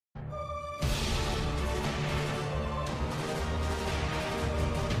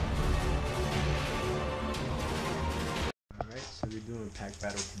we're doing pack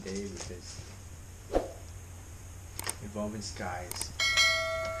battle today with this Evolving Skies.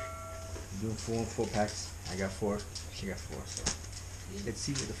 We're doing 4 and 4 packs. I got 4, she got 4. So let's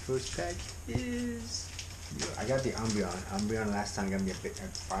see what the first pack is. I got the Umbreon. Umbreon last time got me a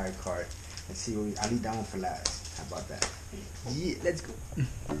fire card. Let's see what I'll leave that one for last. How about that? Yeah, let's go. Let's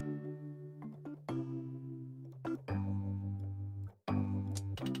go.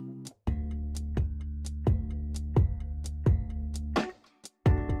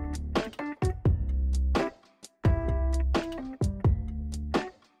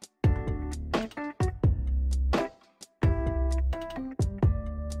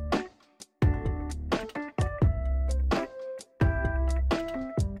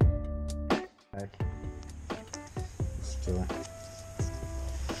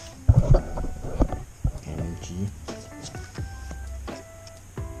 Energy.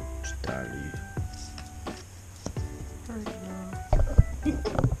 Starly.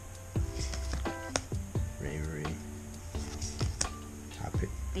 Bravery. Hop it.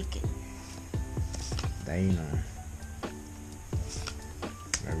 Beacon. Dino.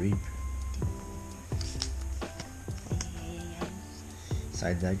 Reap.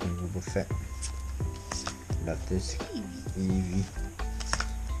 Side deck and Boba Fett. Love this. Eevee.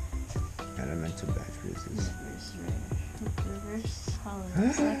 Elemental batteries. Reverse hollow.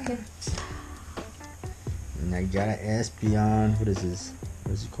 And I got an Espeon. What is this?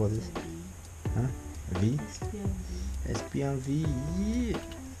 What is it called? This? Huh? A V? Espeon V. Yeah.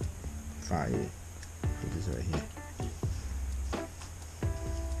 Fire. Put this right here.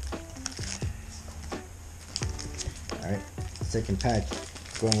 Alright. Second pack.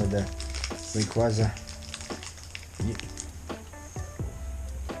 Going with the Rayquaza. Yeah.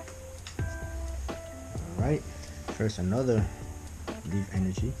 Alright, first another Leaf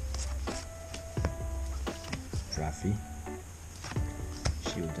Energy, Draffy,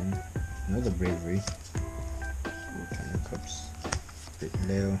 Shielding, another Bravery, kind of cups, bit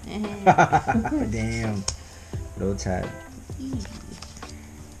Leo, damn, low tide,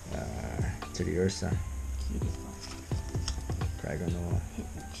 to the Ursa, Dragonor,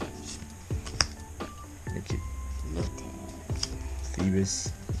 Liquid, Phoebus.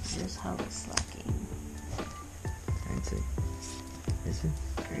 Just hollow slacking. Antic. Is it?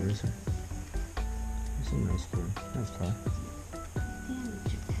 Where is it? It's a nice girl. Nice car.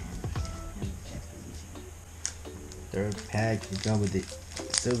 Third pack, we go with the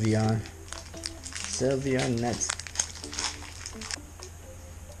Sylveon. Sylveon next.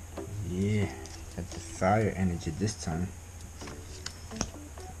 Yeah. Got the fire energy this time.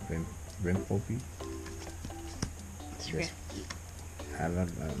 Rimpopi. I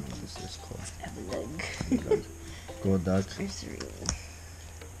don't know what this is called. Evelug. Golduck. Ursaring.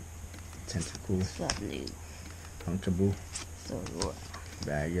 Tentacle. Swablu. Punkaboo. Zorua.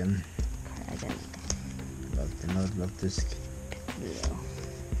 Dragon. Dragon. Love the node, love disc. Leo.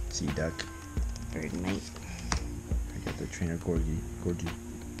 Seaduck. Birdmite. I got the trainer Gorgie.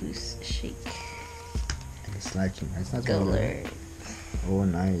 Boost Shake. And the slacking. That's not one. Golur. Oh,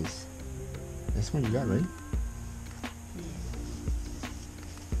 nice. That's one you got, right?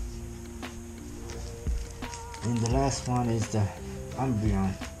 And the last one is the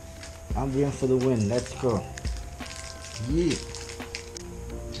Umbreon. Umbreon for the win. Let's go. Yeah.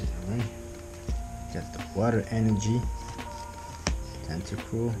 Alright. Got the water energy.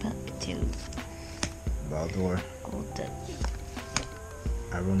 Tentacle. Pup2. Baldor. Golduck.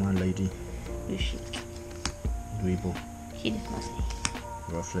 Aroma Lady. Bushik. Dweeble. Hidefnasi.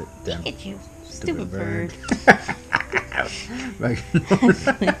 Rufflet. Damn. Pikachu. Stupid bird.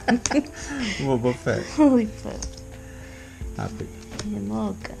 Boba Fett. Holy fuck. Hop it.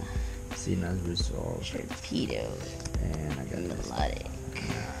 Yamoka. Cena's Resolve. Torpedo. And I got this. Melodic. I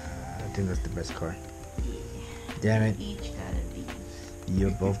think that's the best card. Yeah. Damn it. Each got a B. You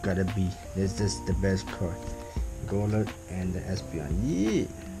both got a B. This is the best card. Golduck and the Espeon. Yeah.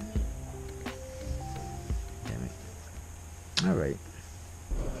 Damn it. Alright.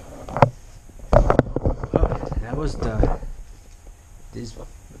 That was this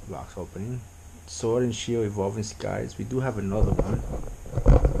box opening. Sword and Shield Evolving Skies. We do have another one.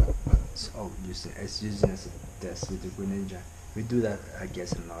 So using as a test with the Greninja. We do that, I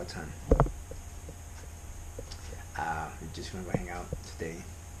guess, another time. We're just gonna go hang out today.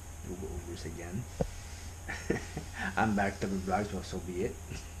 We'll go over this again. I'm backed up with vlogs, well, so be it.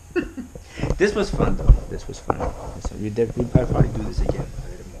 This was fun though. This was fun. So we probably do this again a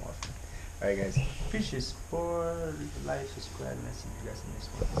little more often. Alright guys, appreciate your support, leave a like, subscribe, and I'll see you guys in the next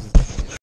one.